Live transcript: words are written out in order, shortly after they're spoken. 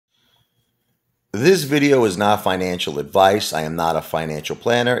This video is not financial advice. I am not a financial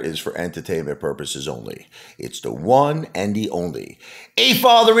planner. It is for entertainment purposes only. It's the one and the only.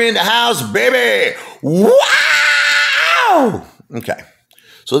 Apefather in the house, baby! Wow! Okay.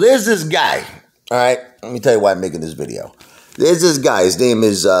 So there's this guy. All right. Let me tell you why I'm making this video. There's this guy. His name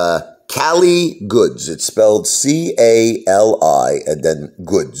is Cali Goods. It's spelled C-A-L-I and then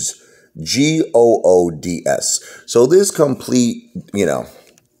Goods. G-O-O-D-S. So this complete,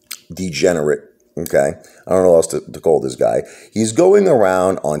 degenerate. Okay, I don't know what else to call this guy. He's going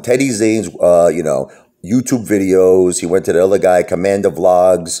around on Teddy Zane's, YouTube videos. He went to the other guy, Commander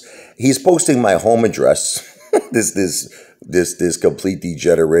Vlogs. He's posting my home address. this complete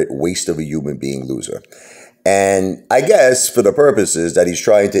degenerate waste of a human being loser. And I guess for the purposes that he's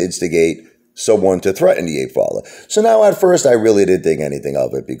trying to instigate someone to threaten the Apefather. So now at first I really didn't think anything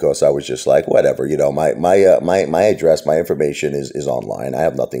of it because I was just like, whatever, my address, my information is online. I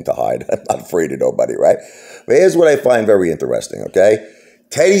have nothing to hide. I'm not afraid of nobody, right? But here's what I find very interesting, okay?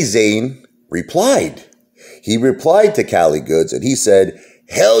 Teddy Zane replied. He replied to Cali Goods and he said,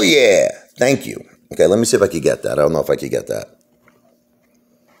 hell yeah, thank you. Okay, let me see if I can get that. I don't know if I can get that.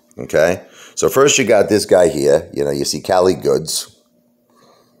 Okay, so first you got this guy here. You see Cali Goods.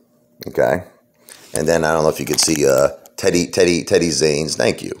 Okay, and then I don't know if you can see Teddy Zane's.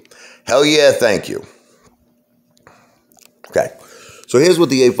 Thank you. Hell yeah, thank you. Okay, so here's what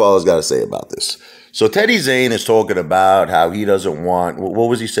the Apefather's got to say about this. So Teddy Zane is talking about how he doesn't want. What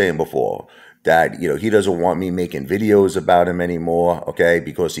was he saying before? That he doesn't want me making videos about him anymore. Okay,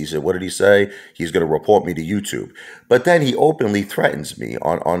 because he said, what did he say? He's going to report me to YouTube. But then he openly threatens me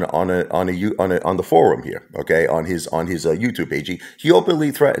on the forum here. Okay, on his YouTube page, he openly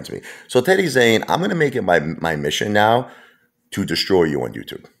threatens me. So Teddy Zane, I'm going to make it my mission now to destroy you on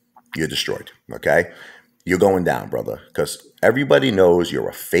YouTube. You're destroyed. Okay, you're going down, brother, because everybody knows you're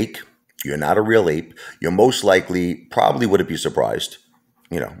a fake. You're not a real ape. You're most likely, probably wouldn't be surprised.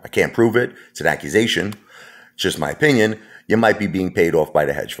 I can't prove it. It's an accusation. It's just my opinion. You might be being paid off by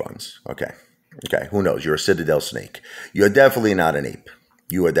the hedge funds. Okay. Who knows? You're a Citadel snake. You're definitely not an ape.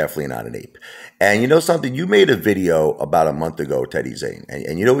 You are definitely not an ape. And you know something? You made a video about a month ago, Teddy Zane.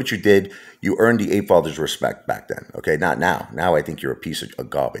 And you know what you did? You earned the Apefather's respect back then. Okay. Not now. Now I think you're a piece of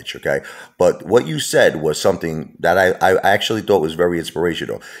garbage. Okay. But what you said was something that I actually thought was very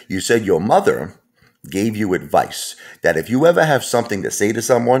inspirational. You said your mother gave you advice that if you ever have something to say to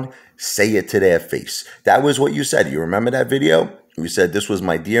someone, say it to their face. That was what you said. You remember that video? You said, this was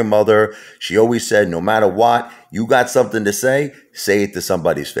my dear mother. She always said, no matter what, you got something to say it to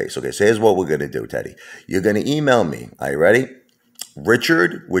somebody's face. Okay, so here's what we're going to do, Teddy. You're going to email me. Are you ready?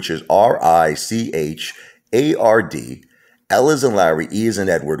 Richard, which is R-I-C-H-A-R-D, L as in Larry, E as in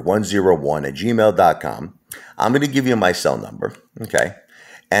Edward, 101 at gmail.com. I'm going to give you my cell number. Okay.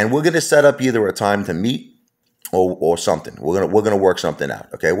 And we're going to set up either a time to meet or something. We're gonna work something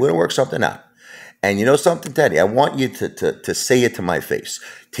out. Okay, we're gonna work something out. And you know something, Teddy? I want you to say it to my face.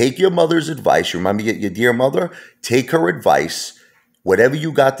 Take your mother's advice. You remember your dear mother? Take her advice. Whatever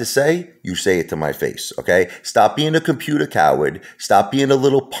you got to say, you say it to my face. Okay? Stop being a computer coward. Stop being a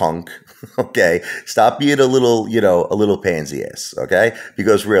little punk. Okay? Stop being a little pansy ass. Okay?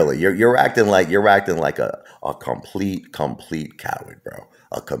 Because really, you're acting like a complete coward, bro.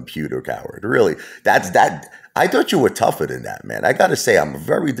 A computer coward. Really, that. I thought you were tougher than that, man. I got to say, I'm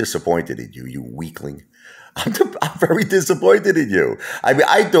very disappointed in you, you weakling. I'm very disappointed in you. I mean,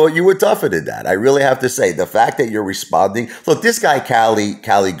 I thought you were tougher than that. I really have to say, the fact that you're responding. Look, this guy, Cali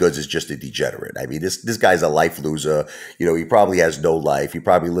Goods, is just a degenerate. I mean, this guy's a life loser. He probably has no life. He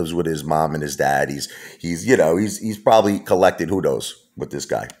probably lives with his mom and his dad. He's probably collected, who knows, with this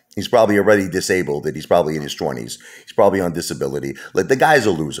guy. He's probably already disabled and he's probably in his 20s. He's probably on disability. Like, the guy's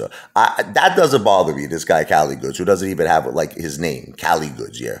a loser. That doesn't bother me, this guy, Cali Goods, who doesn't even have, his name. Cali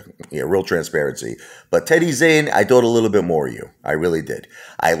Goods, yeah, real transparency. But Teddy Zane, I thought a little bit more of you. I really did.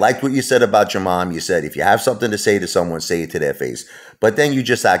 I liked what you said about your mom. You said if you have something to say to someone, say it to their face. But then you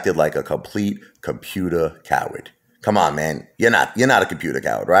just acted like a complete computer coward. Come on, man. You're not a computer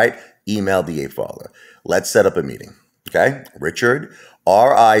coward, right? Email the Apefather. Let's set up a meeting. Okay? Richard,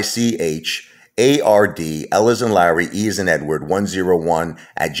 R-I-C-H-A-R-D, L as in Larry, E as in Edward, 101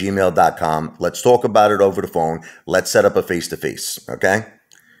 at gmail.com. Let's talk about it over the phone. Let's set up a face-to-face, okay?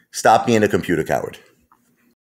 Stop being a computer coward.